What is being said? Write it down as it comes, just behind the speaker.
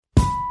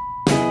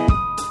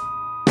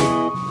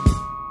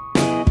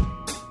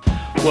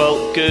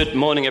Well, good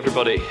morning,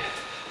 everybody.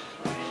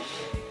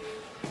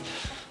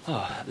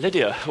 Oh,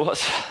 Lydia,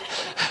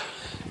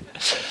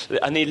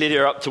 I need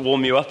Lydia up to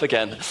warm you up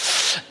again.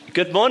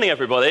 Good morning,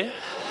 everybody.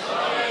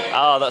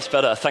 Ah, that's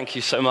better. Thank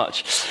you so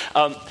much.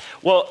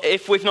 Well,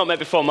 if we've not met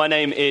before, my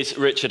name is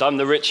Richard. I'm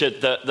the Richard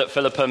that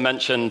Philippa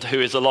mentioned, who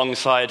is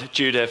alongside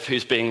Judith,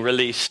 who's being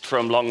released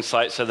from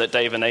Longsight so that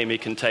Dave and Amy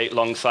can take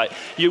Longsight.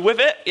 You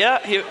with it? Yeah?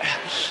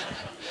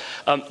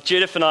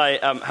 Judith and I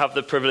have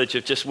the privilege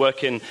of just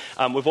working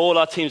with all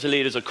our teams of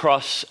leaders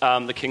across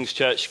the King's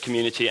Church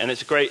community, and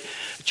it's a great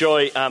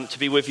joy to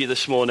be with you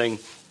this morning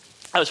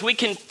as we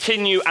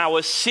continue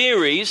our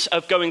series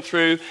of going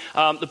through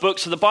the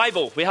books of the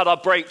Bible. We had our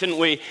break, didn't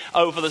we,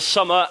 over the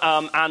summer,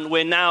 and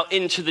we're now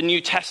into the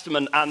New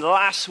Testament. And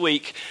last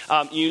week,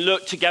 you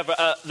looked together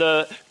at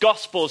the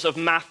Gospels of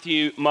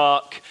Matthew,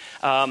 Mark,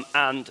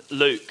 and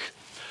Luke.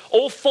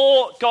 All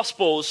four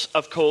Gospels,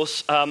 of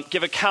course,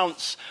 give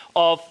accounts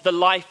of the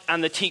life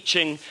and the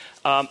teaching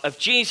of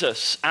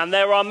Jesus. And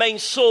they're our main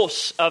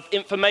source of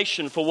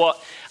information for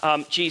what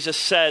Jesus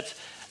said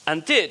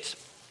and did.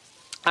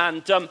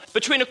 And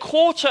between a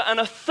quarter and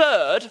a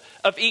third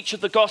of each of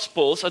the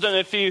Gospels, I don't know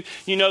if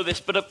you know this,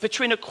 but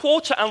between a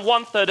quarter and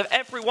 1/3 of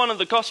every one of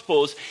the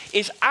Gospels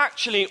is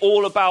actually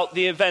all about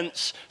the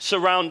events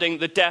surrounding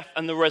the death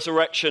and the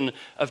resurrection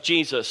of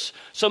Jesus.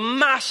 So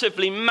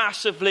massively,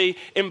 massively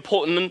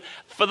important. And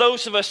for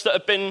those of us that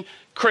have been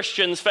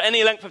Christians for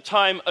any length of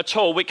time at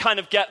all, we kind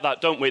of get that,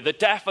 don't we? The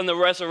death and the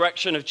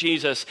resurrection of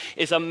Jesus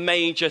is a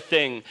major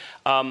thing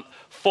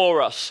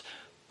for us.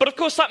 But of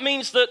course that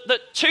means that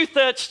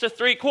 2/3 to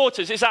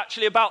 3/4 is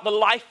actually about the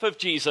life of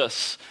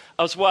Jesus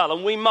as well.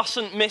 And we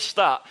mustn't miss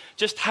that,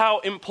 just how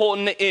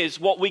important it is,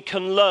 what we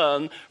can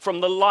learn from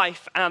the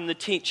life and the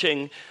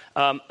teaching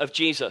of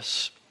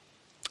Jesus.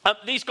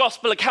 These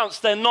gospel accounts,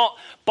 they're not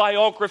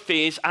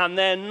biographies, and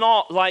they're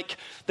not like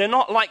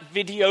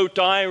video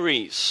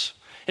diaries.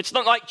 It's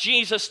not like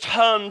Jesus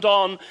turned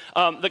on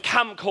the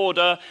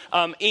camcorder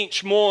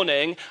each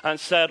morning and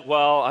said,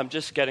 well, I'm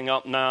just getting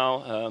up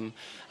now.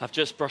 I've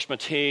just brushed my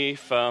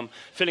teeth.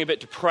 Feeling a bit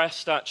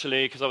depressed,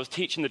 actually, because I was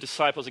teaching the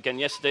disciples again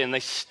yesterday and they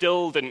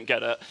still didn't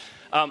get it.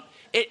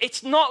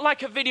 It's not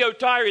like a video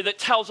diary that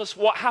tells us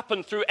what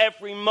happened through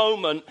every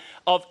moment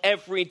of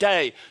every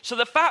day. So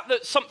the fact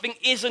that something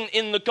isn't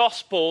in the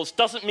Gospels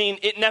doesn't mean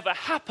it never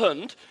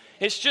happened.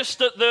 It's just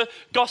that the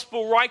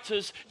gospel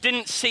writers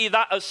didn't see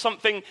that as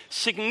something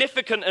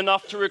significant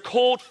enough to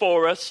record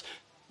for us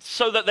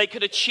so that they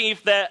could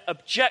achieve their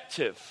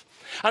objective.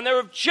 And their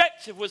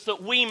objective was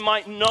that we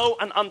might know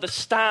and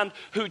understand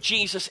who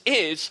Jesus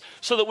is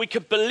so that we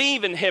could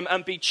believe in him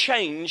and be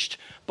changed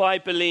by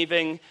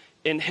believing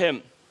in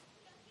him.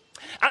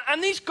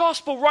 And these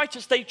gospel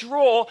writers, they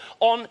draw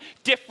on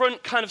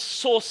different kind of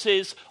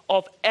sources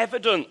of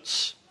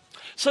evidence.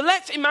 So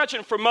let's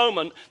imagine for a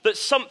moment that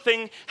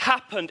something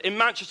happened in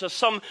Manchester,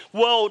 some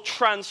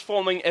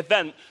world-transforming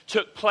event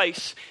took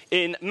place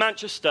in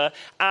Manchester,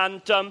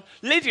 and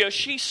Lydia,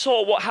 she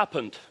saw what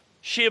happened.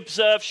 She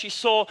observed, she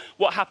saw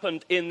what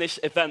happened in this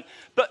event.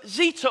 But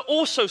Zita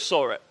also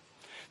saw it.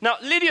 Now,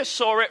 Lydia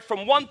saw it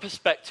from one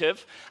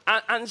perspective,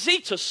 and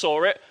Zita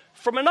saw it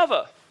from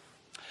another.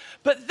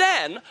 But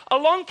then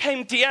along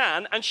came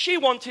Deanne, and she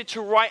wanted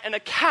to write an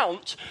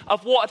account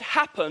of what had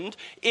happened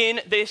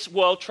in this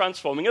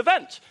world-transforming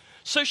event.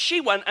 So she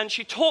went and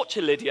she talked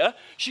to Lydia,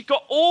 she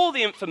got all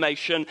the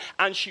information,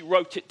 and she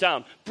wrote it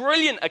down.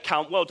 Brilliant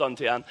account, well done,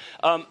 Deanne,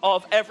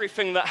 of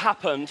everything that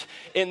happened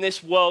in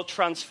this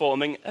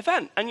world-transforming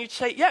event. And you'd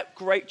say, yeah,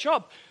 great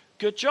job,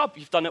 good job,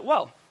 you've done it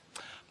well.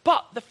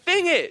 But the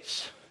thing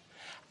is,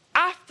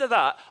 after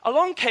that,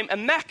 along came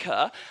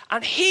Emeka,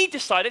 and he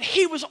decided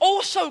he was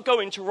also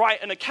going to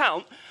write an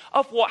account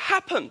of what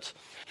happened.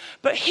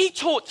 But he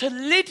talked to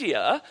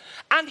Lydia,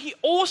 and he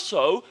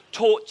also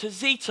talked to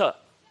Zita.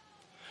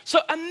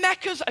 So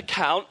Emeka's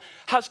account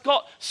has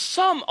got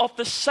some of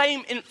the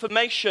same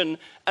information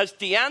as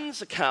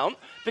Deanne's account,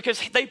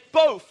 because they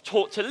both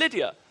talked to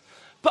Lydia.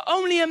 But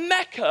only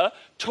Emeka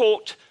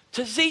talked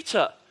to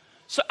Zita.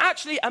 So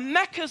actually,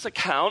 Emeka's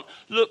account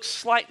looks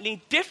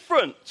slightly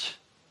different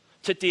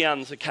to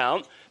Deanne's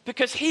account,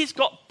 because he's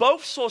got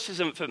both sources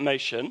of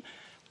information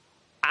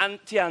and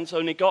Deanne's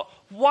only got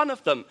one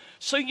of them.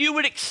 So you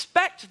would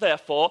expect,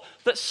 therefore,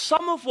 that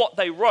some of what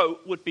they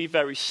wrote would be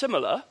very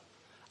similar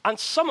and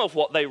some of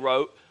what they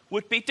wrote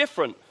would be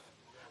different.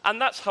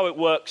 And that's how it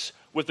works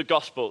with the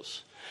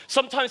Gospels.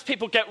 Sometimes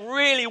people get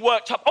really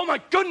worked up. Oh my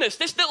goodness,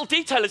 this little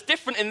detail is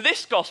different in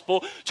this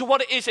Gospel to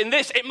what it is in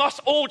this. It must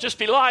all just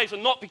be lies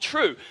and not be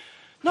true.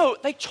 No,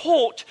 they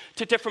talked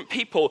to different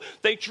people.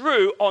 They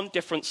drew on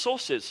different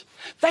sources.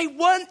 They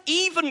weren't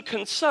even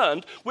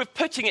concerned with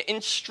putting it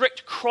in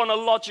strict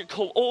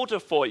chronological order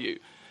for you,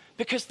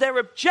 because their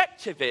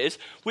objective is,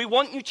 we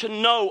want you to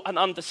know and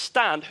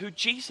understand who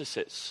Jesus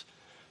is.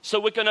 So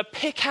we're going to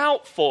pick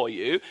out for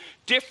you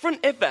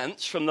different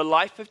events from the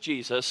life of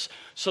Jesus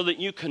so that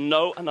you can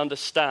know and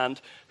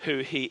understand who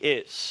he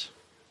is.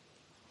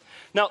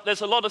 Now,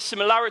 there's a lot of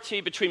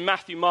similarity between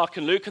Matthew, Mark,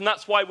 and Luke, and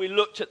that's why we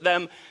looked at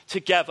them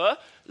together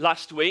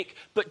last week.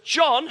 But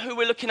John, who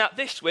we're looking at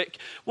this week,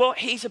 well,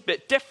 he's a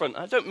bit different.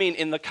 I don't mean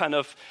in the kind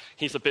of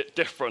he's a bit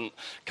different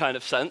kind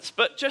of sense,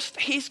 but just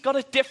he's got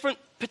a different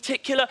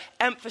particular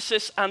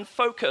emphasis and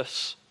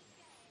focus.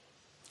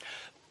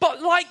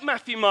 But like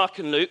Matthew, Mark,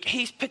 and Luke,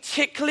 he's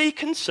particularly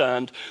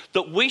concerned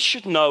that we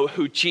should know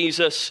who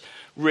Jesus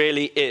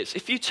really is.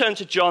 If you turn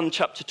to John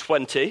chapter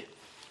 20,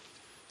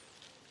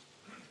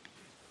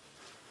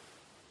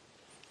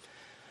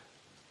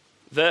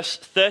 verse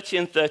 30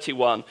 and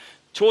 31,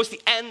 towards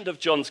the end of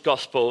John's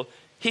gospel,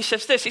 he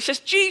says this. He says,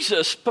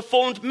 Jesus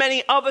performed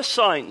many other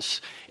signs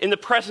in the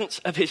presence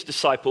of his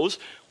disciples,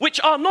 which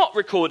are not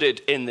recorded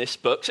in this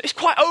book. So it's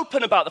quite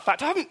open about the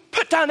fact, I haven't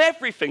put down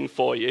everything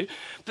for you.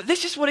 But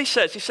this is what he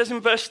says. He says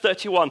in verse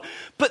 31,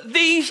 but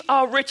these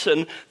are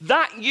written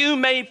that you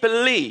may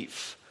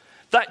believe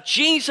that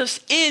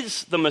Jesus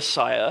is the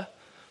Messiah,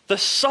 the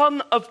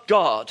Son of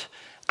God,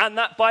 and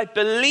that by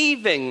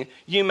believing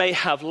you may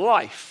have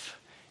life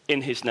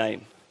in his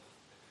name.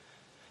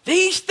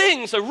 These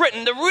things are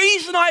written. The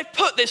reason I've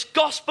put this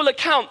gospel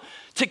account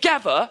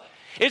together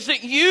is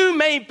that you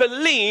may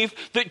believe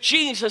that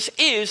Jesus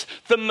is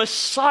the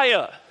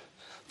Messiah,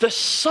 the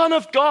Son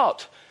of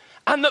God,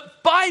 and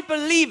that by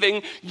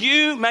believing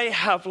you may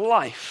have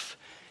life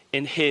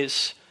in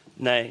his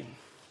name.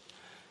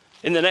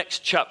 In the next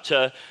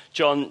chapter,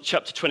 John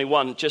chapter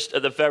 21, just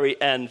at the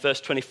very end,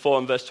 verse 24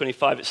 and verse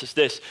 25, it says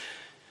this.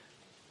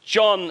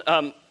 John,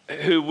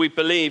 who we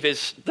believe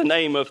is the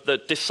name of the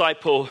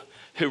disciple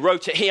who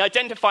wrote it, he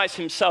identifies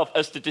himself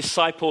as the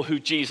disciple who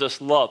Jesus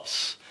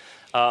loves,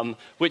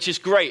 which is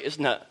great,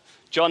 isn't it?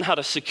 John had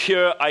a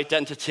secure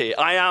identity.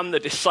 I am the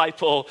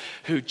disciple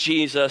who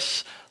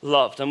Jesus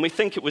loved. And we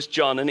think it was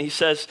John. And he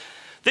says,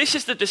 this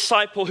is the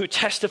disciple who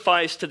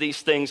testifies to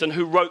these things and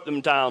who wrote them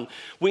down.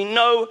 We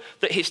know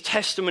that his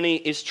testimony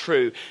is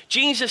true.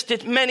 Jesus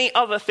did many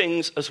other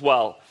things as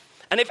well.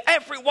 And if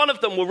every one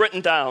of them were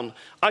written down,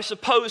 I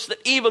suppose that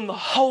even the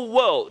whole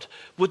world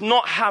would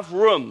not have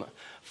room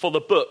for the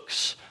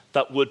books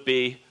that would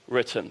be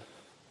written.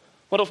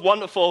 What a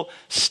wonderful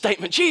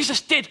statement.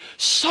 Jesus did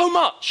so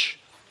much,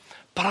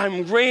 but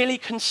I'm really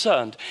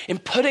concerned in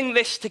putting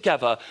this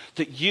together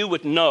that you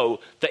would know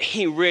that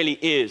he really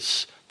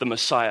is the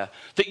Messiah,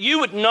 that you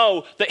would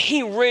know that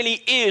he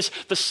really is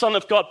the Son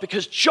of God,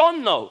 because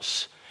John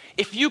knows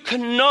if you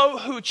can know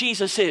who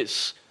Jesus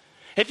is,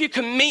 if you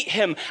can meet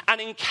him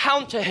and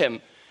encounter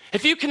him,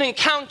 if you can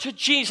encounter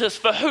Jesus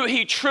for who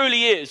he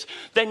truly is,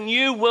 then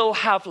you will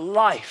have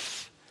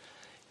life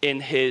in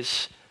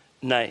his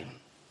name.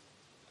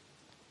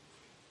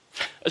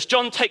 As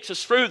John takes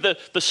us through the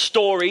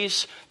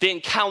stories, the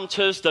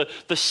encounters,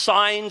 the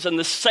signs and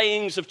the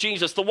sayings of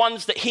Jesus, the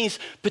ones that he's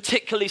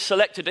particularly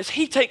selected, as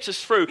he takes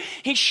us through,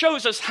 he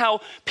shows us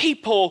how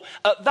people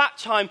at that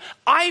time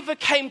either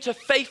came to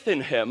faith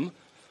in him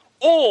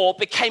or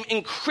became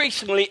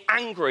increasingly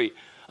angry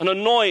and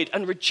annoyed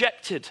and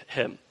rejected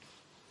him.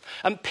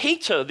 And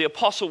Peter, the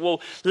apostle,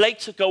 will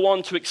later go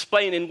on to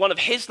explain in one of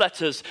his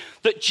letters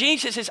that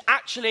Jesus is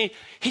actually,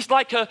 he's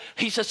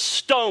a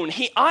stone.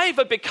 He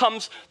either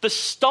becomes the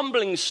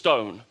stumbling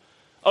stone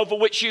over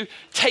which you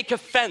take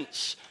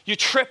offense, you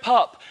trip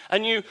up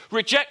and you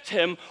reject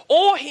him,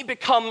 or he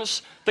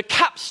becomes the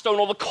capstone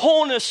or the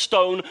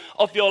cornerstone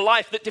of your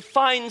life that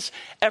defines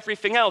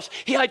everything else.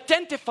 He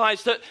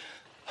identifies that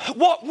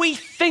what we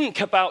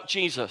think about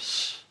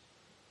Jesus,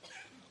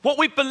 what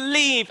we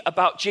believe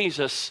about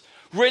Jesus,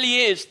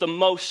 really is the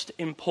most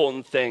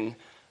important thing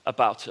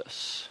about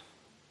us.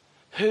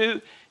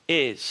 Who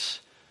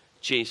is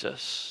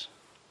Jesus?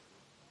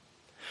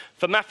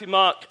 For Matthew,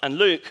 Mark, and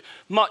Luke,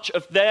 much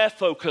of their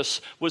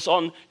focus was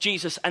on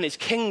Jesus and his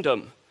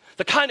kingdom.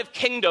 The kind of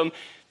kingdom,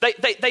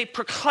 they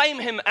proclaim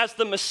him as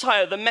the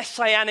Messiah, the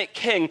Messianic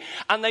King,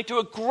 and they do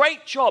a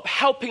great job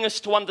helping us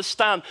to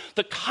understand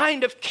the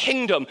kind of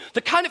kingdom,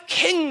 the kind of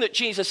king that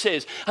Jesus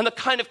is, and the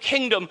kind of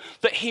kingdom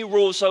that he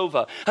rules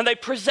over. And they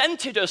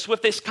presented us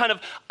with this kind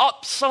of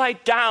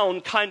upside down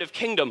kind of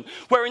kingdom,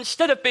 where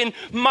instead of being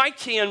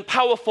mighty and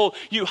powerful,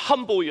 you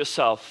humble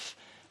yourself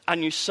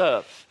and you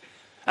serve.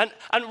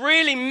 And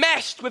really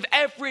messed with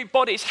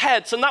everybody's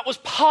heads. And that was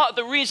part of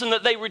the reason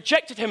that they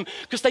rejected him,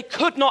 because they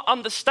could not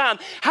understand,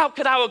 how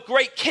could our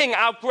great king,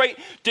 our great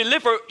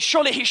deliverer,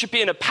 surely he should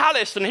be in a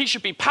palace and he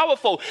should be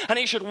powerful and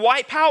he should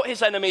wipe out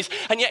his enemies.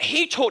 And yet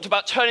he talked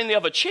about turning the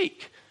other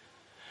cheek.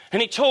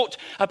 And he talked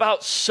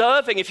about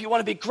serving. If you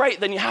want to be great,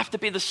 then you have to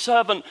be the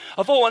servant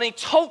of all. And he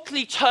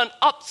totally turned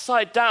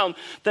upside down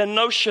their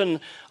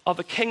notion of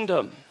a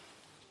kingdom.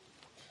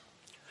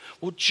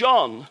 Well,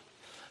 John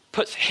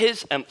puts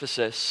his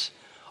emphasis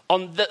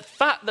on the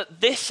fact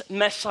that this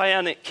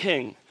messianic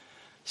king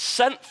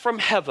sent from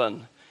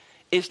heaven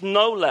is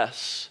no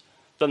less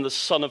than the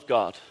Son of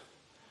God,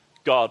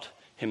 God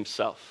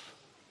himself.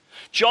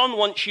 John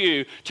wants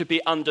you to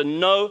be under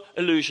no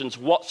illusions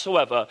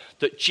whatsoever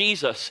that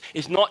Jesus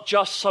is not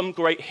just some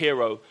great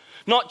hero,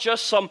 not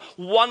just some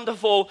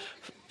wonderful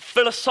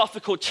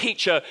philosophical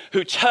teacher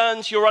who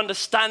turns your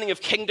understanding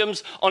of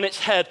kingdoms on its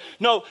head.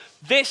 No,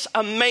 this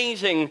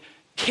amazing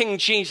King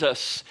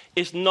Jesus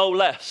is no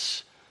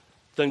less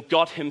than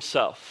God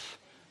himself,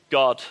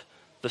 God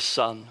the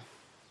Son.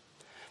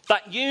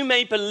 That you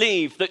may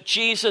believe that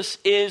Jesus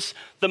is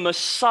the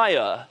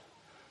Messiah,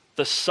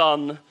 the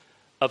Son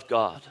of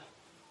God.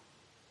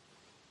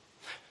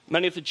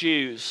 Many of the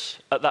Jews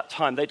at that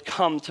time, they'd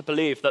come to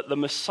believe that the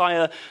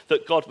Messiah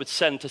that God would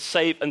send to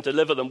save and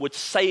deliver them would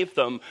save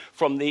them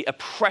from the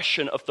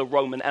oppression of the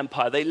Roman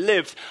Empire. They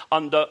lived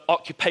under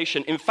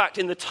occupation. In fact,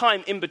 in the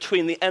time in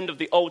between the end of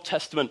the Old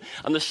Testament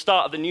and the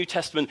start of the New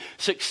Testament,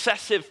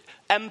 successive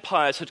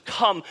empires had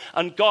come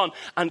and gone,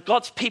 and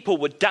God's people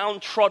were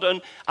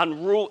downtrodden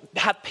and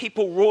had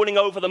people ruling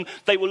over them.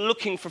 They were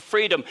looking for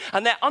freedom,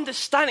 and their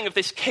understanding of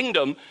this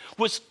kingdom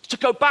was to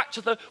go back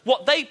to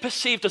what they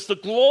perceived as the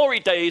glory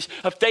days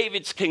of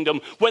David's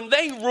kingdom, when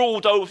they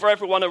ruled over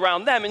everyone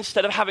around them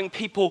instead of having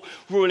people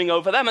ruling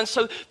over them. And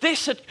so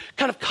this had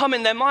kind of come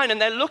in their mind, and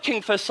they're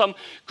looking for some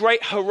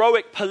great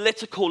heroic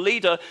political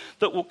leader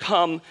that will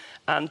come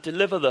and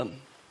deliver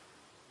them.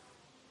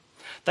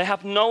 They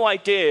have no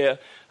idea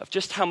of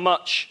just how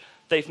much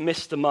they've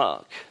missed the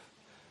mark.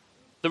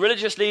 The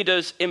religious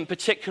leaders in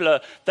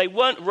particular, they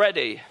weren't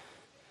ready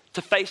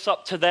to face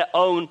up to their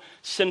own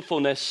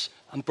sinfulness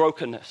and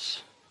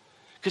brokenness.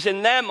 Because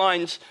in their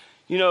minds,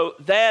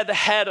 they're the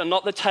head and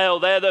not the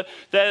tail. They're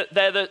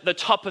the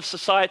top of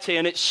society,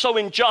 and it's so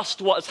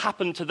unjust what has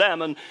happened to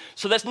them. And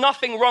so there's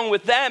nothing wrong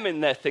with them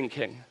in their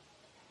thinking.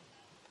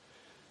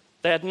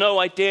 They had no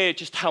idea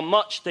just how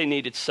much they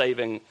needed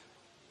saving,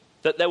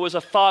 that there was a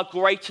far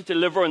greater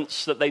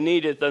deliverance that they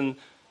needed than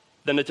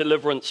a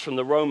deliverance from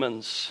the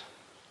Romans.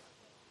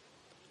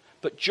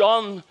 But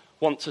John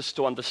wants us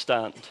to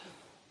understand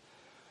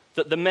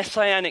that the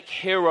messianic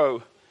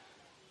hero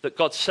that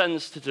God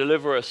sends to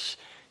deliver us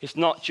is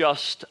not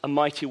just a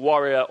mighty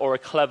warrior or a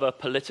clever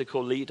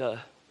political leader.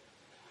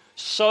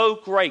 So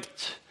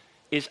great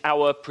is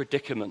our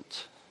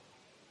predicament,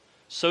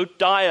 so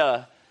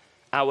dire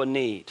our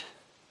need,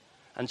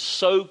 and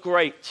so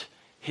great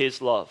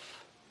his love,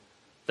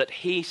 that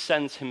he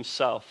sends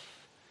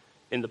himself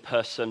in the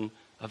person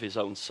of his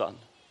own Son.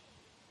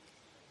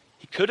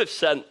 He could have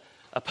sent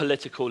a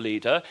political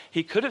leader.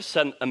 He could have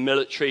sent a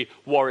military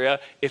warrior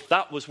if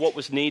that was what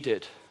was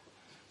needed.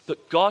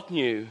 But God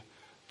knew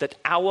that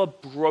our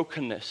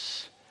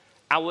brokenness,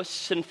 our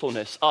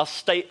sinfulness, our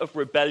state of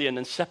rebellion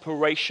and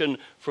separation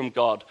from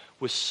God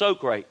was so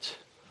great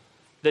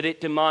that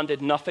it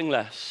demanded nothing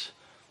less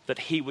that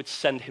he would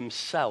send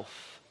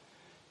himself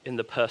in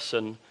the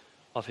person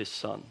of his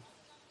Son.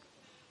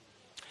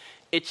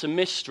 It's a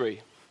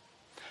mystery.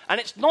 And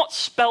it's not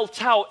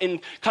spelt out in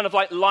kind of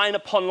like line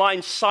upon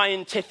line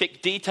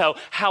scientific detail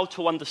how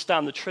to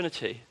understand the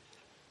Trinity.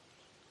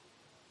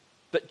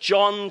 But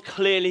John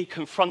clearly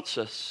confronts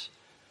us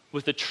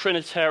with the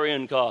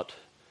Trinitarian God,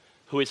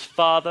 who is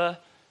Father,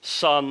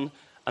 Son,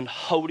 and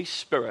Holy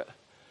Spirit,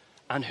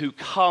 and who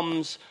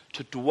comes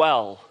to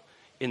dwell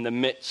in the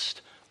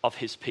midst of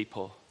his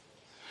people.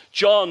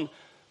 John,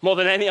 more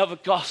than any other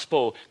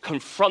gospel,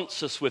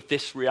 confronts us with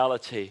this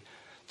reality,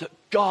 that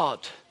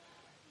God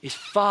is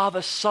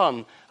Father,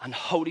 Son, and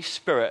Holy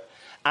Spirit,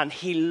 and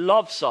he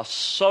loves us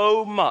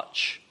so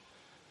much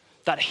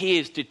that he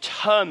is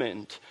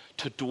determined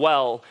to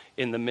dwell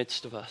in the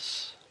midst of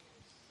us.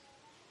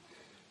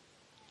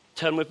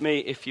 Turn with me,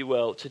 if you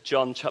will, to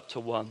John chapter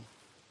 1,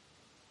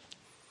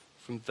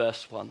 from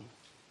verse 1.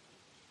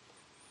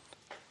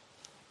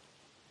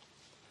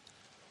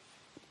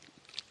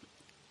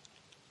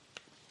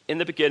 In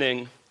the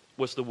beginning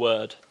was the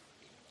Word,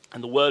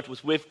 and the Word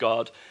was with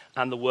God,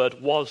 and the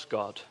Word was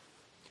God.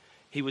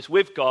 He was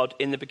with God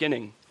in the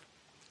beginning.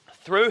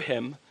 Through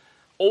him,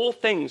 all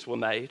things were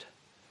made.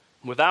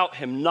 Without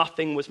him,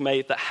 nothing was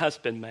made that has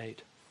been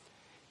made.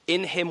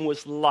 In him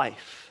was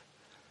life,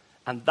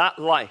 and that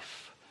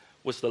life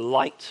was the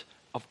light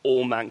of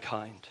all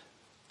mankind.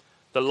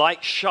 The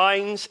light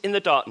shines in the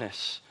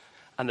darkness,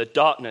 and the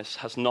darkness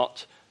has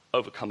not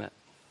overcome it.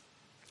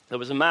 There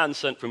was a man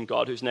sent from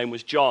God whose name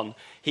was John.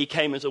 He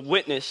came as a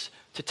witness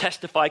to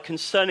testify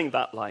concerning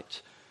that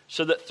light,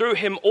 so that through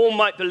him all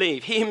might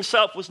believe. He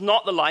himself was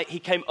not the light. He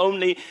came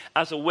only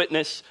as a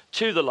witness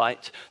to the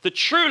light. The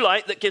true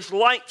light that gives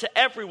light to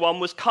everyone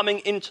was coming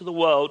into the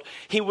world.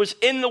 He was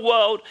in the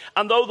world,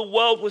 and though the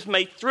world was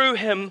made through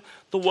him,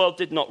 the world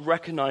did not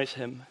recognize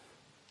him.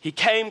 He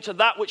came to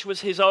that which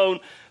was his own,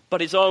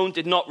 but his own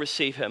did not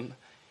receive him.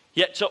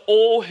 Yet to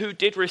all who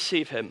did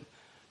receive him,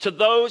 to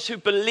those who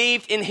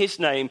believed in his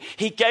name,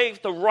 he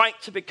gave the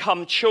right to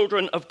become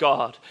children of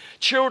God.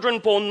 Children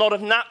born not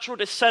of natural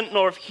descent,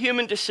 nor of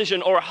human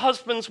decision, or a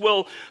husband's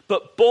will,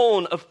 but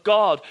born of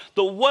God.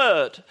 The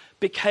Word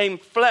became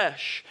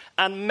flesh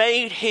and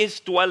made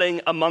his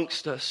dwelling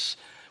amongst us.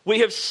 We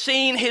have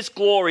seen his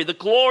glory, the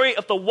glory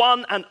of the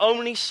one and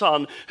only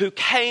Son, who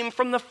came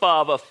from the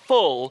Father,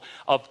 full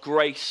of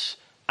grace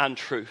and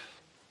truth.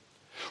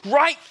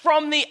 Right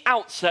from the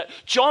outset,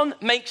 John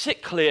makes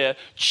it clear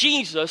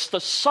Jesus, the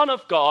Son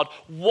of God,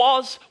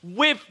 was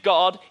with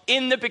God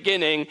in the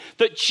beginning,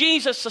 that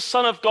Jesus, the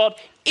Son of God,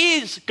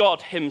 is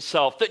God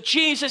himself, that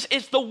Jesus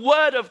is the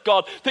Word of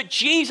God, that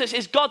Jesus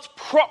is God's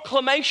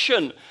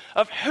proclamation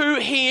of who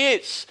he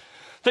is,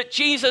 that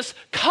Jesus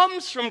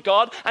comes from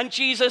God and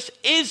Jesus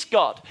is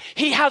God.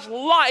 He has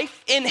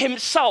life in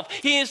himself.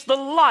 He is the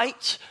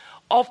light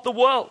of the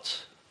world.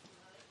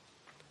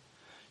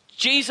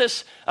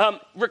 Jesus,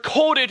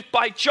 recorded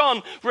by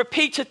John,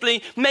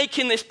 repeatedly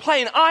making this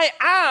plain. I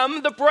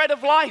am the bread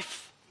of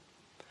life.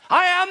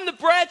 I am the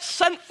bread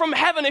sent from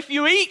heaven. If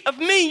you eat of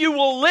me, you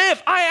will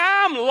live.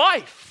 I am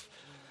life.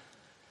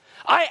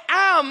 I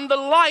am the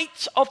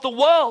light of the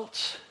world.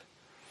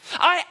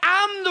 I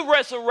am the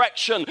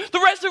resurrection.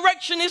 The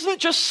resurrection isn't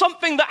just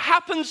something that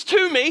happens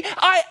to me.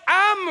 I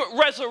am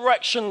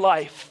resurrection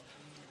life.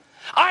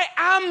 I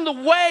am the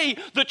way,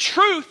 the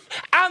truth,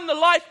 and the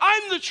life.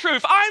 I'm the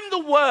truth. I'm the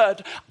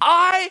Word.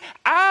 I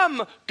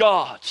am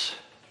God.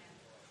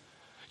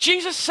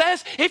 Jesus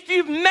says, if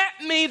you've met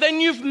me, then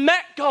you've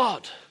met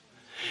God.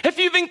 If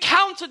you've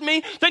encountered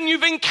me, then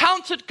you've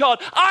encountered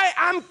God. I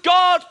am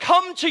God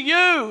come to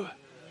you.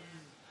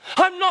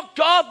 I'm not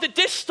God the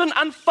distant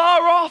and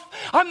far off.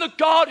 I'm the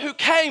God who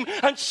came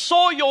and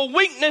saw your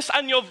weakness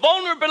and your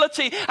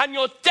vulnerability and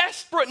your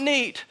desperate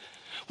need,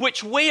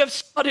 which we have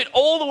studied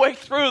all the way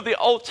through the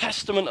Old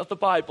Testament of the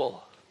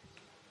Bible.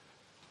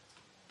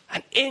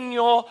 And in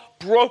your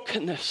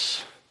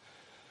brokenness,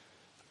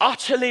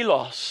 utterly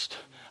lost,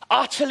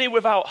 utterly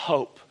without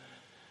hope,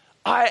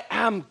 I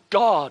am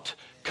God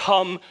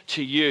come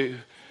to you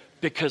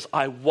because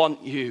I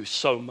want you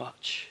so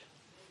much.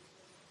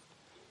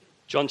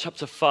 John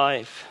chapter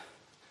 5,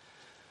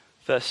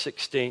 verse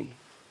 16.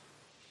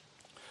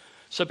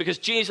 So because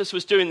Jesus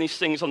was doing these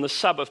things on the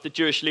Sabbath, the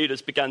Jewish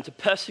leaders began to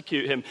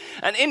persecute him.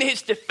 And in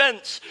his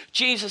defense,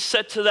 Jesus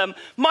said to them,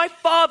 my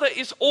Father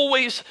is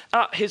always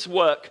at his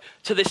work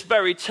to this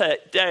very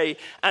day,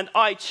 and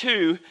I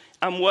too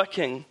am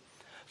working.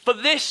 For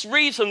this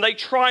reason, they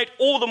tried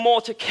all the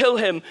more to kill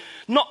him.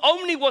 Not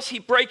only was he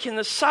breaking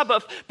the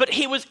Sabbath, but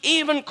he was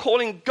even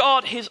calling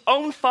God his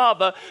own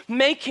Father,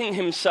 making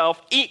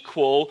himself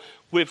equal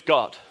with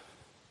God.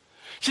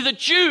 See, the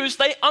Jews,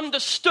 they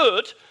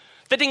understood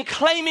that in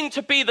claiming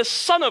to be the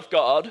Son of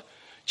God,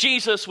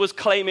 Jesus was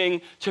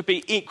claiming to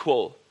be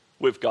equal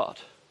with God.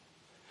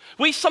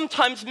 We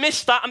sometimes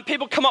miss that, and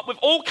people come up with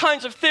all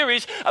kinds of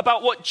theories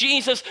about what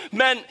Jesus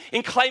meant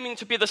in claiming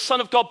to be the Son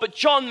of God, but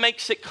John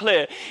makes it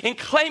clear. In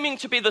claiming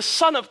to be the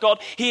Son of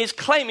God, he is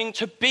claiming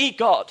to be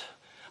God.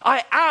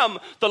 I am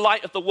the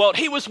light of the world.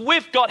 He was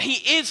with God.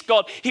 He is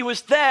God. He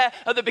was there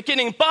at the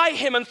beginning. By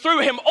him and through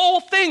him, all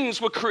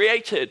things were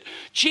created.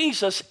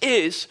 Jesus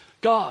is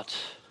God.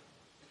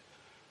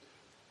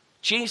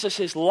 Jesus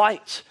is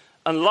light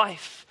and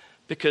life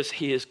because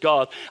he is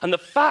God. And the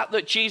fact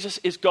that Jesus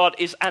is God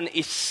is an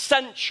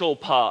essential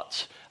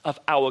part of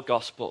our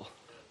gospel.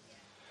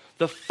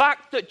 The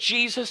fact that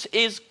Jesus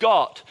is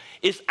God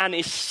is an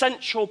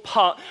essential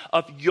part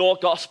of your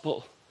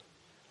gospel.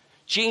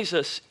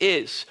 Jesus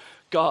is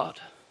God.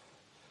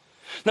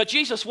 Now,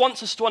 Jesus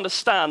wants us to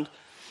understand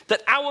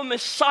that our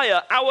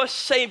Messiah, our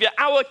Savior,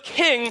 our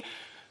King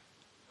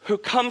who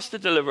comes to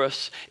deliver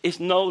us is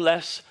no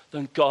less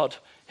than God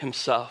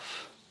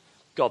himself,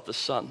 God the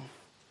Son.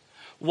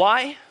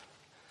 Why?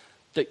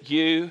 That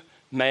you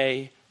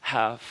may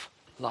have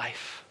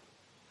life.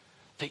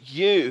 That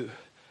you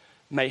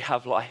may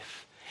have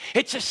life.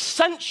 It's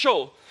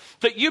essential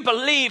that you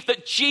believe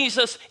that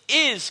Jesus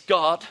is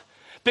God,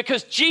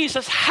 because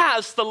Jesus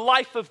has the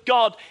life of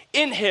God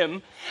in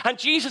him, and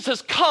Jesus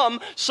has come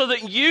so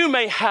that you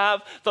may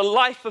have the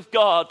life of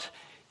God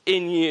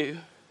in you.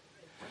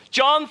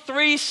 John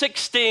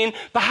 3:16,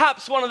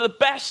 perhaps one of the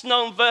best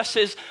known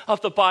verses of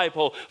the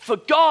Bible. For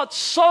God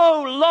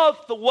so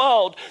loved the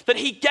world that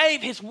he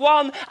gave his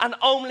one and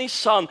only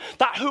Son,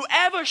 that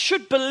whoever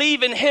should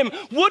believe in him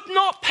would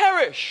not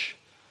perish,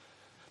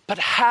 but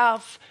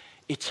have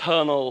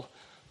eternal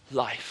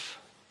life.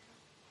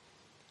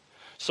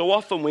 So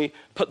often we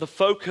put the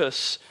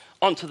focus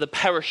onto the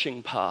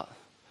perishing part,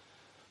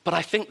 but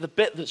I think the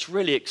bit that's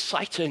really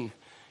exciting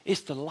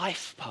is the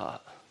life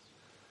part.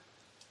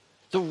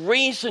 The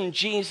reason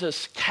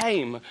Jesus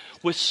came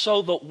was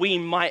so that we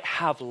might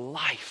have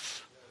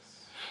life.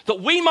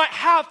 That we might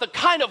have the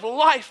kind of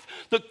life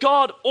that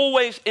God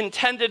always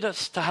intended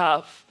us to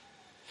have.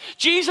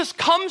 Jesus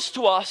comes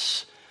to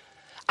us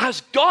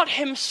as God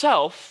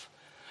himself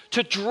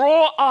to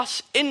draw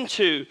us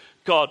into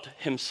God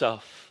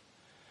himself.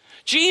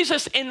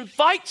 Jesus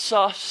invites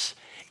us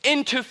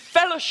into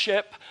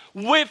fellowship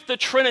with the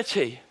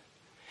Trinity.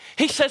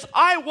 He says,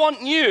 I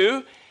want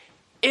you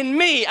in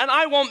me, and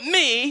I want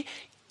me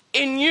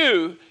in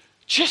you,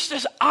 just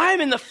as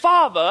I'm in the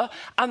Father,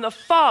 and the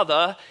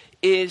Father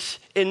is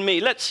in me.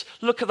 Let's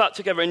look at that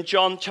together in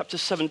John chapter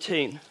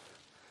 17.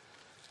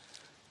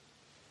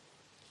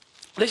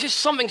 This is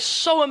something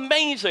so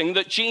amazing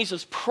that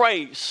Jesus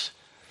prays,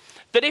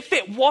 that if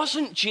it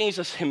wasn't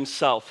Jesus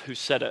himself who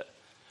said it,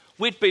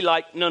 we'd be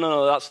like,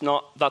 no, that's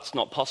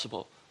not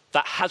possible.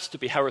 That has to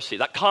be heresy.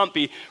 That can't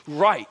be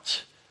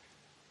right.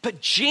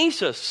 But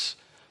Jesus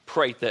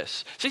prayed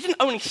this. So he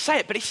didn't only say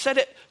it, but he said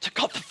it to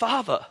God the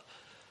Father.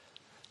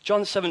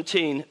 John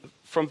 17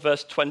 from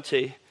verse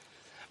 20.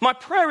 My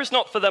prayer is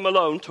not for them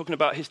alone, talking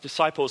about his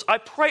disciples. I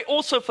pray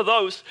also for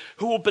those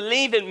who will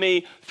believe in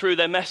me through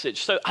their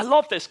message. So I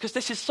love this because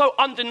this is so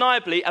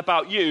undeniably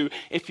about you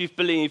if you've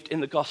believed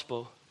in the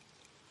gospel.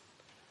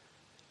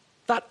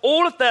 That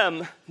all of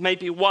them may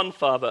be one,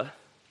 Father.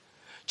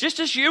 Just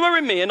as you are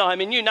in me and I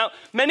am in you. Now,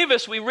 many of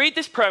us, we read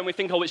this prayer and we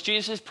think, oh, it's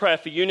Jesus' prayer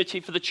for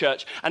unity for the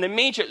church. And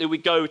immediately we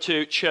go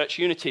to church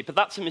unity. But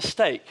that's a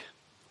mistake.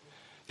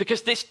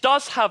 Because this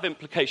does have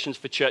implications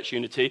for church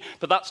unity,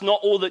 but that's not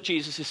all that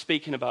Jesus is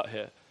speaking about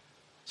here.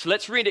 So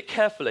let's read it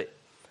carefully.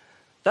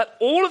 That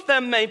all of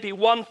them may be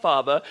one,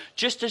 Father,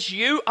 just as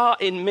you are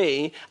in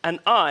me and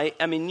I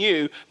am in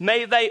you,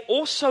 may they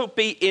also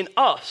be in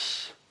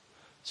us,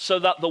 so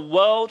that the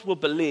world will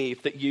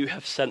believe that you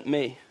have sent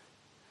me.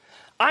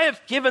 I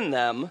have given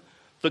them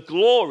the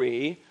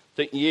glory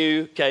that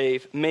you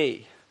gave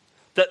me,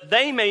 that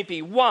they may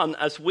be one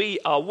as we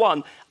are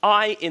one,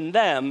 I in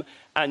them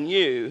and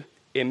you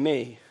in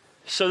me,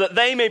 so that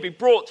they may be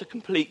brought to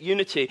complete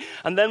unity.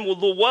 And then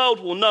the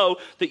world will know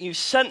that you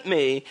sent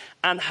me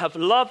and have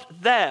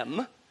loved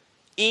them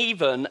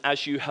even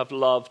as you have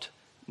loved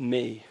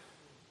me.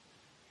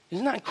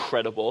 Isn't that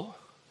incredible?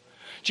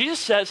 Jesus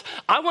says,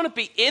 I want to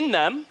be in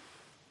them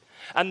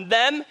and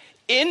them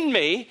in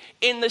me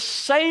in the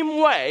same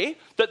way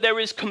that there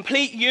is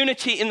complete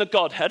unity in the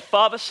Godhead,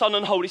 Father, Son,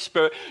 and Holy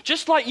Spirit.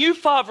 Just like you,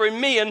 Father, in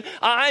me and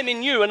I'm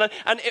in you.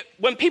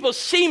 When people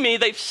see me,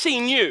 they've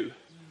seen you.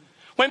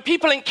 When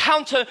people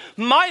encounter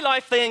my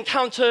life, they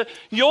encounter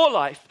your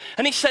life.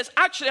 And he says,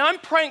 actually, I'm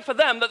praying for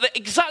them that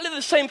exactly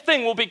the same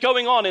thing will be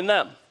going on in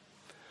them.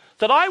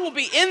 That I will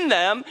be in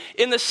them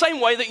in the same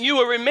way that you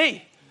are in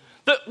me.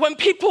 That when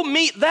people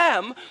meet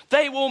them,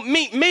 they will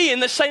meet me in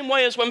the same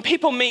way as when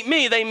people meet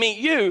me, they meet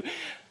you.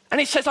 And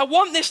he says, I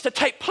want this to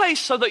take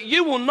place so that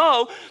you will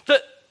know,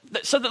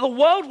 so that the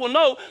world will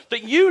know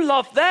that you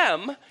love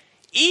them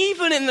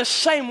even in the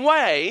same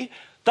way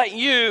that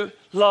you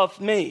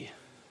love me.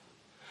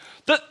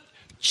 That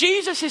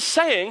Jesus is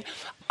saying,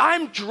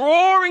 I'm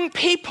drawing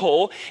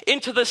people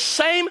into the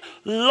same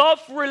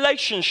love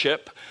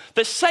relationship,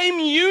 the same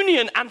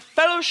union and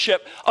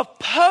fellowship of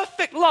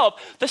perfect love,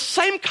 the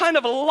same kind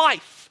of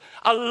life,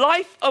 a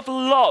life of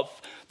love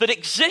that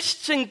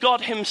exists in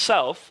God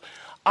himself.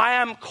 I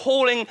am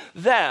calling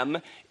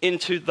them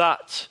into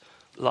that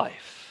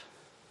life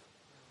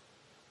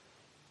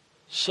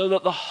so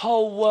that the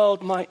whole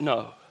world might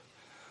know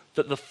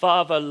that the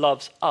Father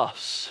loves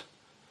us,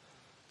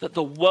 that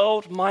the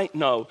world might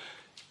know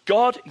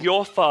God,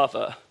 your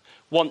Father,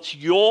 wants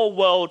your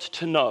world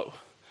to know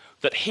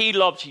that he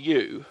loves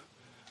you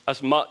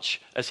as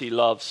much as he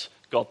loves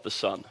God the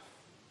Son.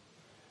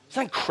 Isn't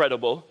that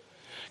incredible?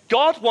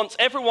 God wants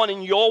everyone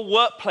in your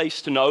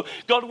workplace to know.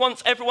 God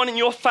wants everyone in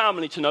your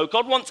family to know.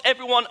 God wants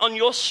everyone on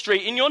your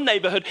street, in your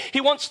neighborhood.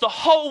 He wants the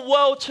whole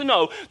world to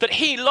know that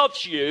he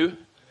loves you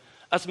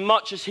as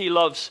much as he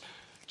loves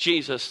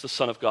Jesus, the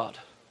Son of God.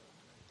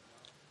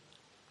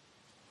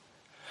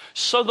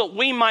 So that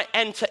we might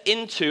enter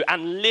into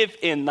and live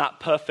in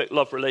that perfect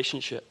love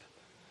relationship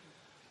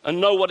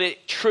and know what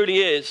it truly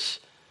is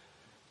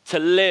to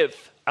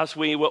live as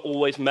we were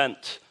always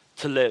meant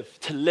to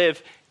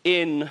live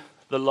in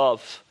the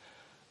love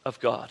of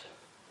God.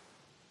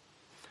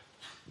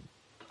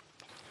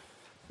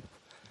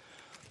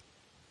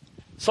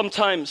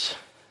 Sometimes,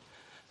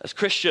 as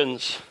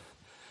Christians,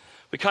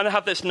 we kind of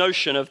have this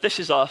notion of this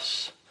is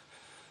us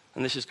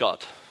and this is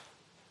God.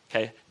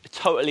 Okay, a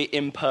totally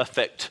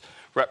imperfect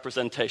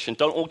representation.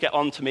 Don't all get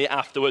on to me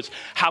afterwards.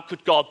 How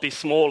could God be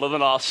smaller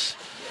than us?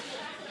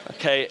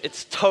 Okay,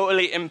 it's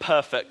totally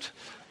imperfect.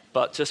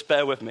 But just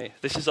bear with me.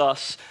 This is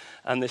us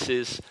and this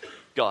is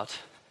God.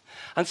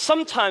 And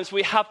sometimes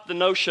we have the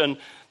notion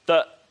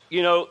that,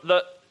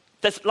 that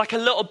there's like a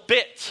little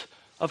bit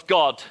of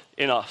God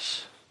in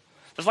us.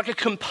 There's like a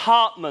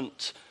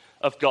compartment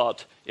of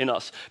God in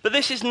us. But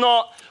this is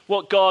not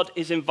what God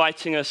is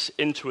inviting us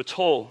into at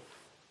all.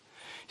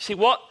 You see,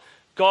 what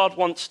God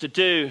wants to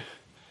do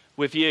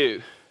with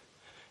you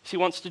is he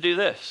wants to do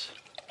this.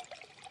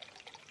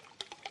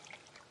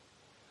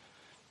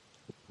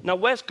 Now,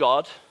 where's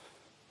God?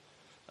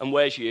 And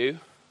where's you?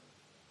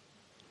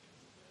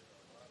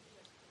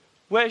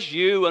 Where's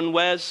you and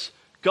where's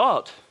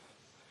God?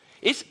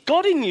 Is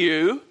God in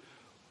you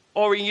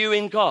or are you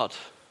in God?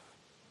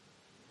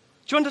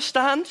 Do you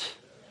understand?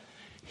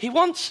 He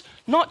wants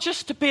not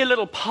just to be a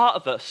little part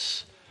of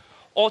us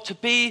or to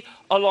be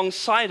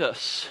alongside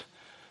us,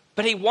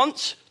 but he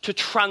wants to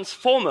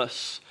transform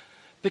us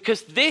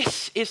because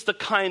this is the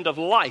kind of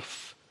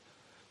life.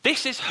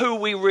 This is who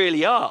we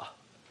really are.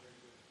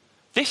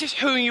 This is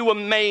who you were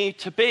made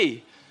to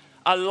be.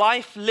 A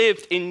life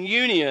lived in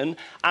union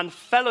and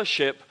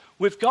fellowship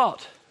with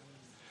God.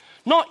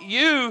 Not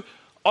you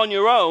on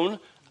your own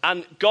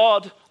and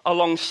God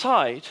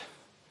alongside,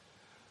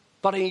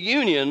 but in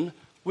union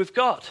with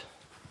God.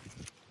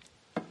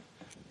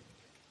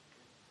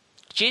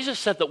 Jesus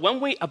said that when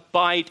we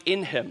abide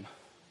in him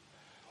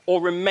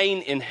or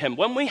remain in him,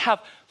 when we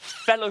have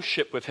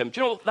fellowship with him,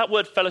 do you know that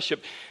word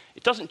fellowship?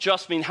 It doesn't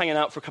just mean hanging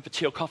out for a cup of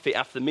tea or coffee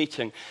after the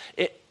meeting.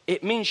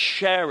 It means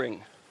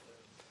sharing.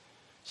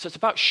 So it's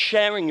about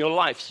sharing your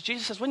life. So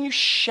Jesus says when you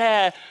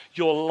share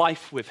your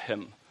life with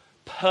him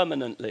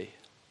permanently,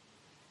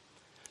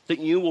 that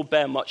you will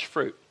bear much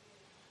fruit.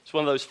 It's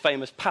one of those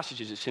famous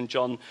passages. It's in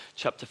John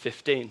chapter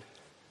 15.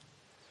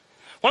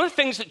 One of the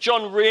things that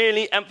John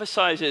really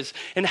emphasizes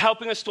in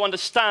helping us to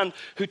understand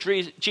who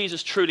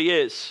Jesus truly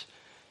is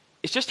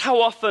just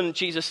how often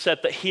Jesus said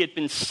that he had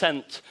been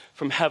sent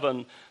from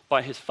heaven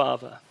by his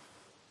Father.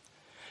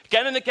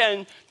 Again and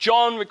again,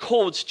 John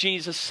records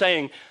Jesus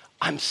saying,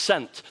 I'm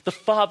sent, the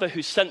Father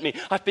who sent me.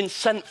 I've been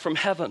sent from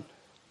heaven.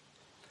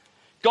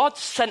 God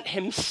sent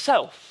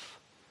himself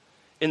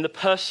in the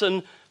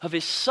person of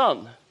his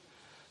Son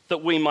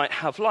that we might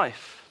have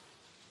life.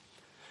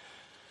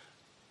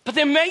 But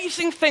the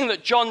amazing thing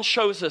that John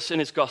shows us in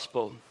his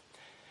gospel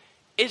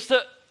is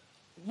that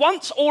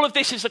once all of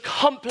this is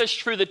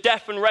accomplished through the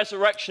death and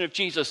resurrection of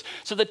Jesus,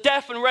 so the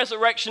death and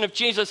resurrection of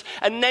Jesus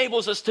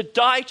enables us to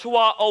die to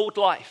our old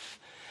life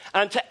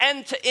and to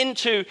enter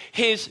into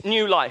his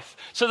new life.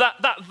 So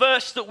that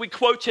verse that we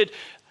quoted,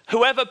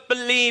 whoever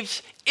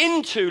believes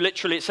into,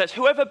 literally it says,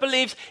 whoever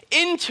believes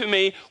into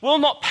me will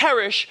not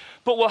perish,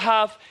 but will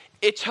have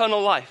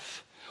eternal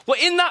life. Well,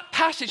 in that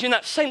passage, in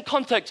that same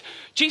context,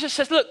 Jesus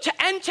says, look, to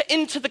enter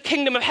into the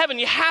kingdom of heaven,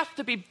 you have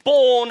to be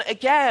born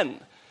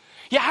again.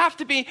 You have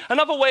to be,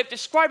 another way of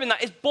describing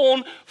that is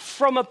born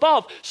from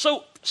above.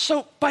 So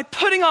by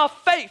putting our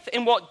faith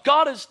in what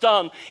God has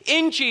done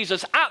in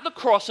Jesus at the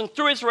cross and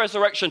through his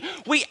resurrection,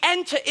 we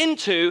enter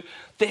into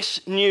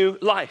this new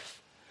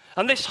life.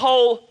 And this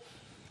whole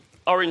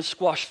orange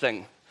squash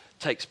thing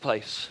takes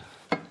place.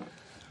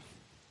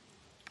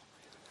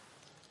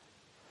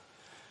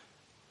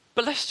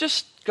 But let's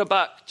just go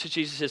back to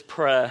Jesus'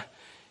 prayer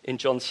in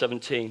John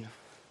 17,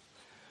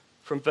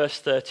 from verse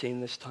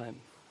 13 this time.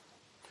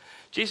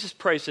 Jesus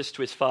prays this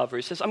to his Father.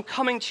 He says, I'm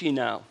coming to you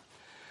now,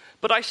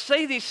 but I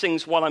say these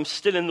things while I'm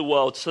still in the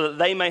world so that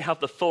they may have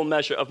the full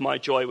measure of my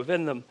joy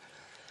within them.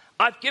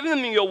 I've given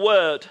them your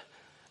word,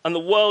 and the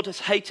world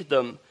has hated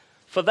them,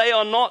 for they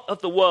are not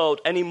of the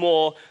world any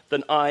more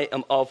than I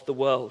am of the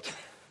world.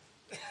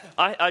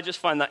 I just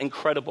find that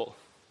incredible.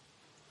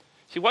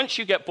 See, once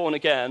you get born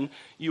again,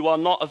 you are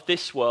not of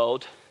this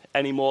world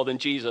any more than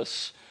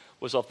Jesus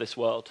was of this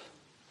world.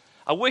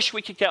 I wish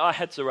we could get our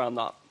heads around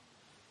that.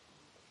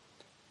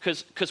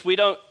 Because we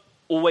don't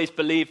always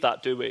believe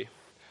that, do we?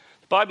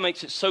 The Bible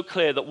makes it so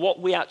clear that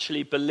what we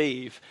actually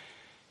believe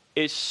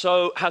has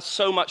so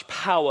much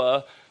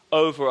power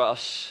over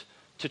us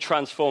to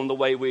transform the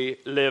way we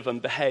live and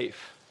behave.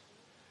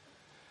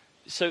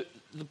 So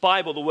the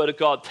Bible, the Word of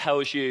God,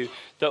 tells you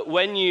that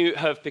when you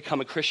have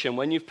become a Christian,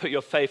 when you've put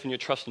your faith and your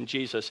trust in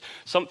Jesus,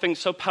 something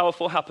so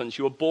powerful happens.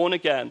 You are born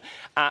again,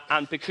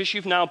 and because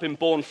you've now been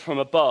born from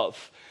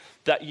above,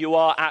 that you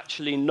are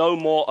actually no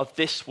more of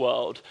this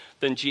world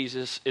than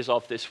Jesus is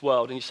of this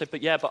world. And you say,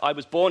 but I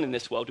was born in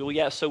this world. Well,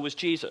 yeah, so was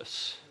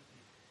Jesus.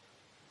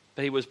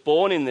 But he was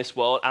born in this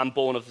world and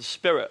born of the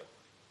Spirit.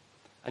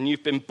 And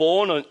you've been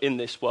born in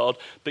this world,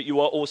 but you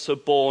are also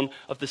born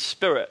of the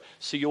Spirit.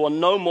 So you are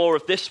no more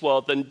of this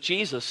world than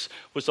Jesus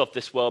was of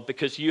this world,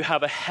 because you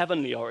have a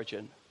heavenly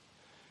origin,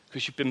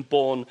 because you've been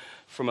born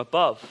from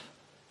above.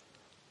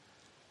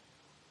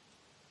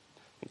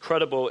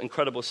 Incredible,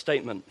 incredible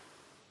statement.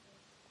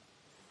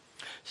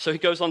 So he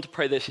goes on to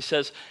pray this. He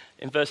says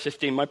in verse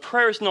 15, my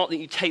prayer is not that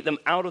you take them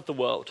out of the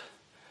world,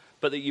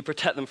 but that you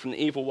protect them from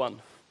the evil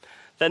one.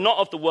 They're not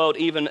of the world,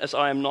 even as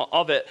I am not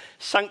of it.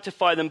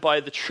 Sanctify them by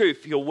the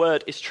truth. Your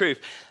word is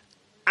truth.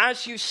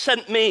 As you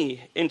sent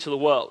me into the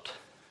world,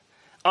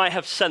 I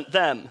have sent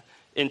them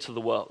into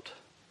the world.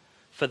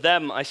 For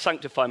them I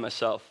sanctify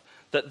myself,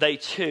 that they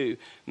too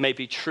may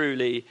be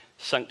truly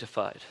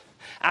sanctified.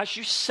 As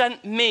you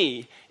sent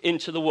me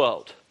into the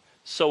world,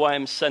 so I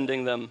am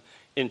sending them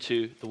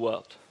into the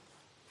world.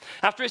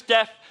 After his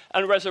death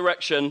and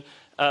resurrection,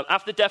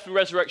 after the death and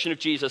resurrection of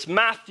Jesus,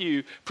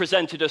 Matthew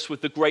presented us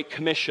with the Great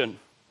Commission.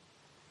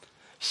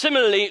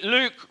 Similarly,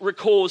 Luke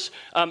recalls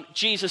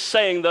Jesus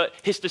saying that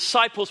his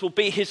disciples will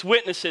be his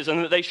witnesses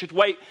and that they should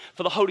wait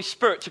for the Holy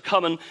Spirit to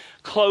come and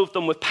clothe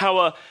them with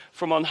power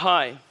from on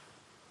high.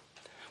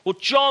 Well,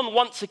 John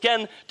once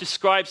again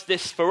describes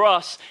this for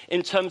us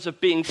in terms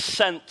of being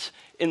sent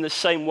in the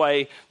same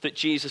way that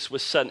Jesus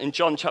was sent. In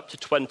John chapter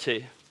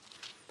 20,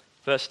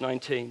 verse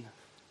 19.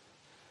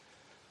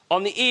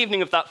 On the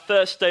evening of that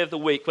first day of the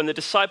week, when the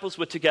disciples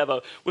were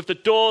together, with the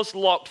doors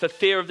locked for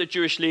fear of the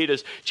Jewish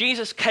leaders,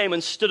 Jesus came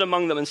and stood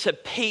among them and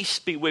said, peace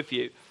be with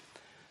you.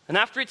 And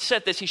after he'd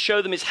said this, he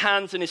showed them his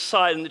hands and his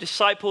side, and the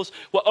disciples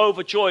were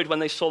overjoyed when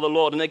they saw the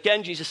Lord. And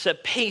again, Jesus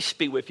said, peace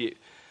be with you.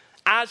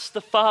 As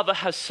the Father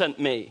has sent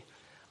me,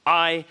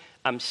 I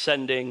am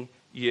sending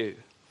you.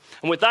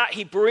 And with that,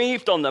 he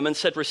breathed on them and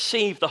said,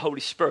 receive the Holy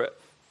Spirit.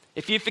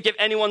 If you forgive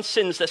anyone's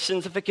sins, their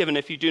sins are forgiven.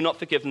 If you do not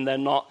forgive them, they're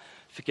not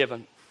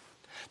forgiven.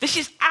 This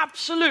is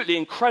absolutely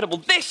incredible.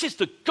 This is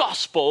the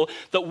gospel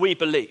that we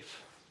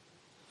believe.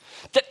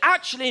 That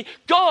actually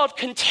God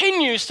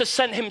continues to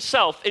send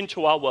himself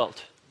into our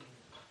world.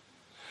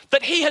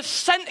 That he has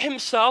sent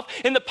himself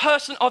in the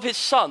person of his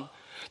Son.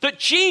 That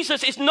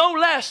Jesus is no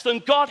less than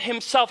God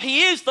himself.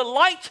 He is the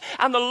light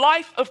and the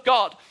life of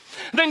God.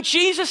 Then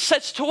Jesus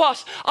says to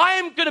us, I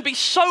am going to be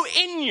so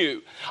in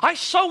you. I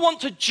so want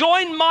to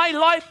join my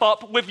life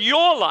up with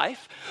your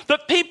life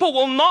that people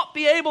will not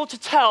be able to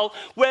tell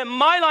where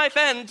my life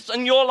ends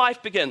and your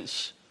life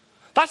begins.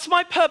 That's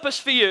my purpose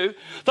for you,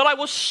 that I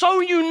will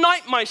so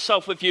unite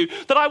myself with you,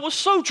 that I will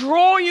so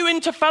draw you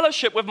into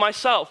fellowship with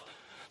myself,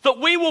 that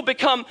we will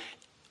become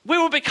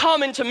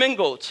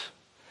intermingled.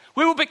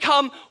 We will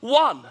become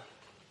one.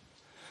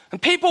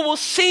 And people will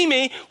see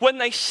me when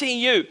they see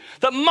you,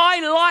 that my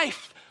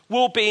life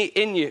will be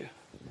in you.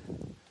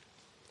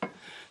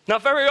 Now,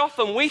 very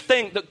often we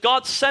think that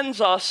God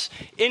sends us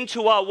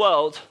into our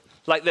world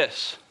like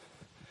this.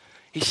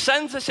 He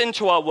sends us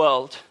into our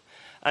world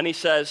and he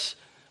says,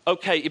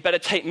 okay, you better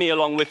take me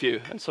along with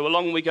you. And so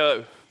along we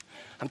go.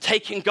 I'm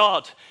taking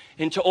God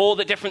into all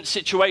the different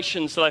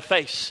situations that I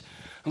face.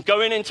 I'm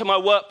going into my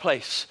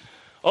workplace.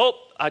 Oh,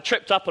 I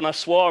tripped up and I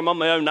swore I'm on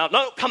my own now.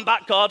 No, come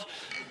back, God.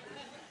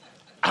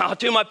 I'll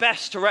do my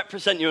best to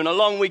represent you. And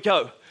along we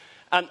go.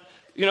 And,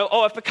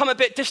 I've become a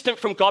bit distant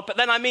from God, but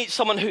then I meet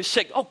someone who's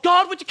sick. Oh,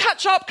 God, would you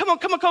catch up? Come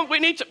on. We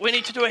need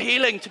to do a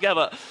healing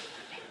together.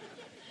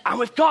 And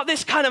we've got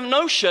this kind of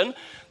notion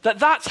that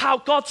that's how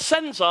God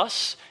sends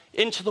us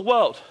into the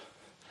world.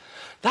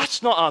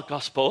 That's not our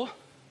gospel.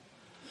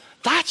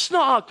 That's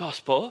not our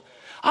gospel.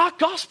 Our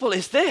gospel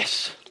is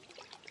this.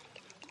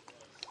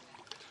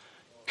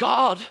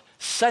 God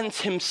sent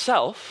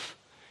himself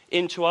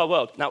into our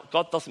world. Now,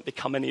 God doesn't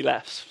become any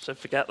less, so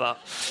forget that.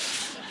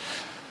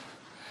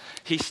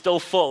 He's still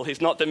full. He's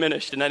not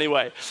diminished in any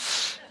way.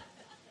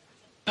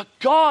 But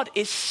God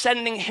is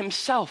sending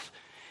himself.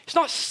 He's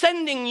not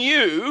sending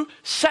you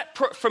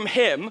separate from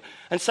him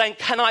and saying,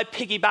 can I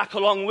piggyback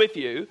along with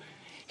you?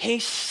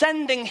 He's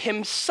sending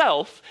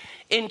himself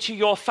into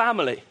your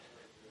family.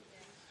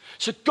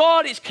 So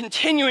God is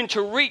continuing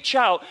to reach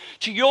out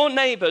to your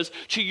neighbors,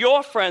 to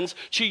your friends,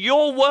 to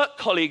your work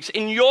colleagues,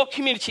 in your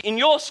community, in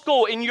your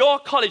school, in your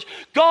college.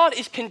 God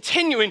is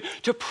continuing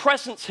to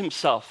presence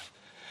himself.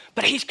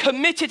 But he's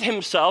committed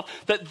himself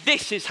that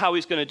this is how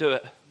he's going to do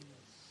it.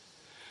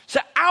 So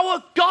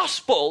our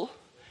gospel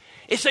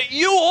is that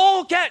you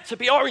all get to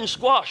be orange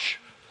squash.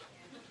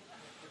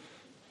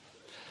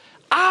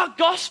 Our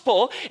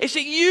gospel is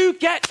that you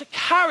get to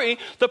carry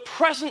the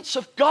presence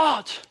of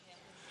God.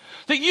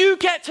 That you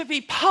get to be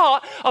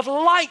part of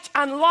light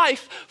and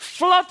life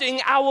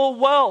flooding our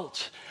world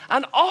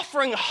and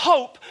offering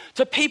hope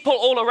to people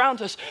all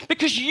around us.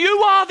 Because you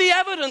are the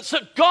evidence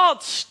that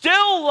God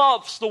still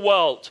loves the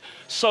world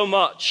so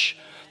much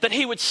that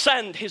he would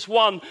send his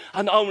one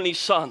and only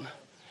Son.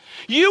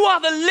 You are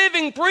the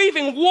living,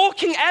 breathing,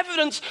 walking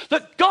evidence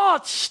that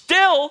God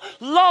still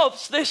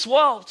loves this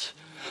world.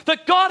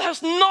 That God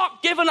has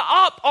not given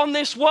up on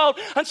this world,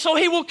 and so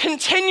he will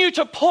continue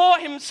to pour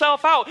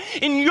himself out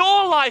in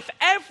your life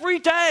every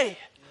day.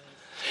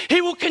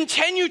 He will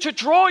continue to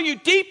draw you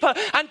deeper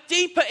and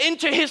deeper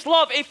into his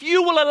love if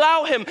you will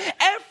allow him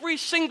every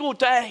single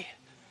day.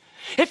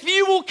 If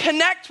you will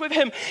connect with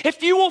him,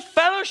 if you will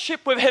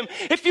fellowship with him,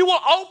 if you will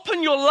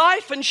open your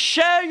life and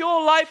share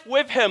your life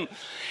with him,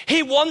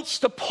 he wants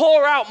to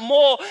pour out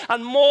more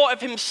and more of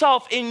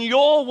himself in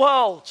your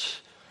world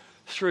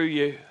through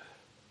you.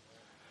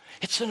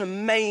 It's an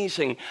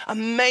amazing,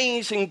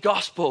 amazing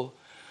gospel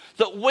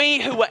that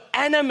we who were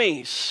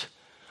enemies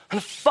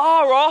and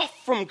far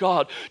off from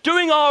God,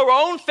 doing our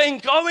own thing,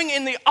 going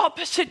in the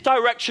opposite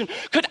direction,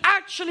 could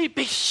actually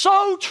be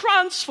so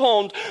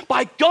transformed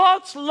by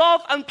God's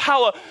love and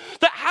power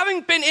that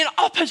having been in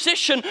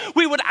opposition,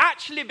 we would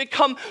actually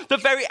become the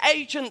very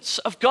agents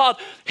of God,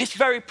 his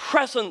very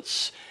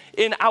presence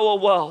in our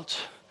world.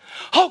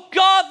 Oh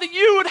God, that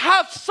you would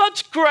have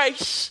such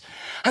grace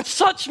and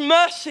such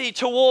mercy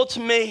towards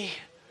me,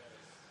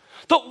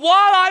 that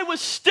while I was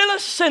still a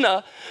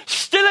sinner,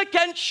 still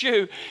against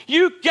you,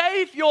 you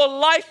gave your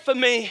life for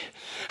me.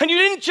 And you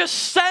didn't just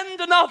send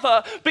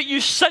another, but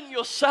you sent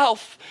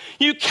yourself.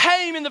 You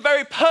came in the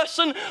very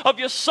person of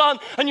your Son,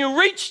 and you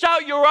reached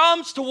out your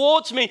arms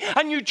towards me,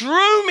 and you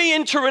drew me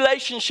into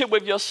relationship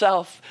with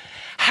yourself.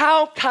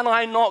 How can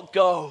I not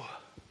go?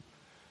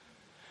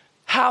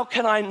 How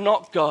can I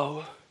not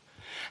go?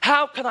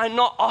 How can I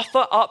not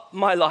offer up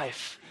my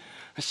life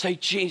and say,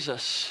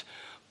 Jesus,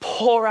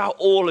 pour out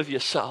all of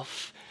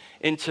yourself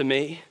into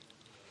me?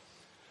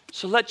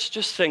 So let's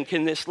just think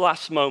in this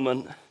last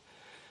moment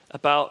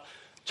about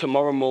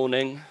tomorrow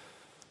morning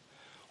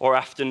or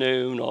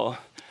afternoon or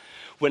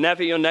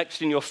whenever you're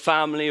next in your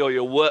family or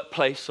your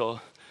workplace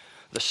or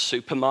the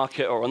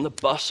supermarket or on the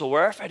bus or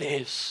wherever it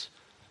is.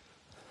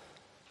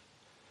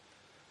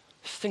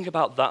 Just think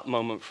about that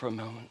moment for a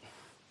moment.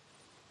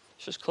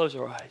 Just close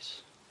your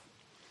eyes.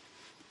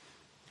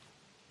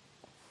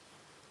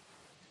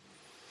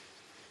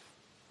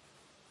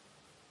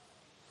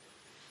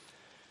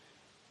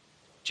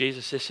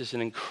 Jesus, this is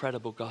an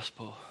incredible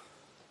gospel.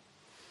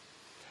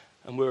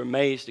 And we're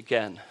amazed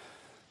again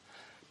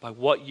by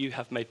what you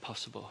have made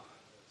possible.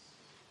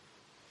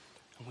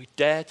 And we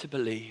dare to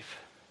believe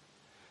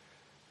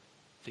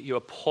that you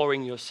are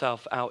pouring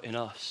yourself out in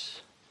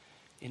us,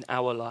 in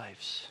our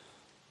lives.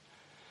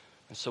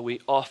 And so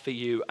we offer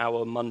you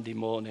our Monday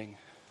morning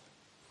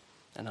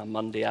and our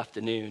Monday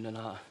afternoon and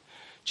our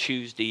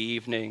Tuesday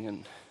evening.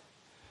 And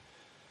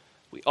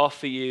we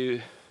offer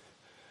you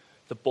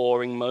the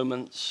boring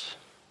moments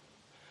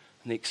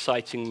and the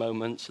exciting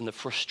moments and the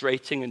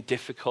frustrating and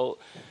difficult.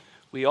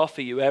 We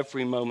offer you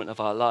every moment of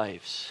our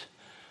lives.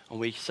 And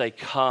we say,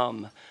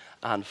 come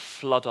and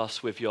flood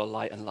us with your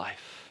light and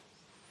life,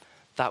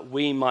 that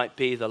we might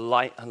be the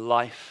light and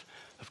life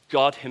of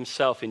God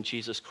himself in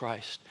Jesus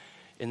Christ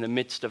in the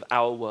midst of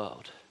our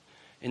world,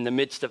 in the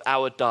midst of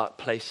our dark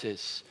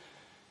places,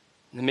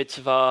 in the midst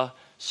of our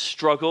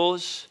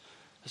struggles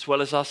as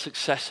well as our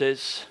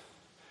successes.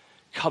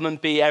 Come and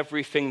be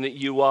everything that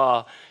you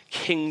are,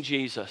 King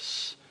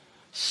Jesus,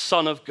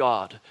 Son of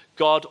God,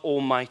 God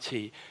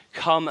Almighty.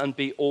 Come and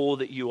be all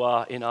that you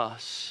are in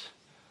us,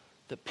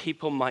 that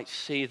people might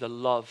see the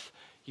love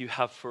you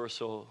have for us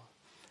all.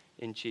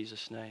 In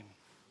Jesus' name,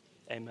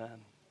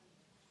 amen.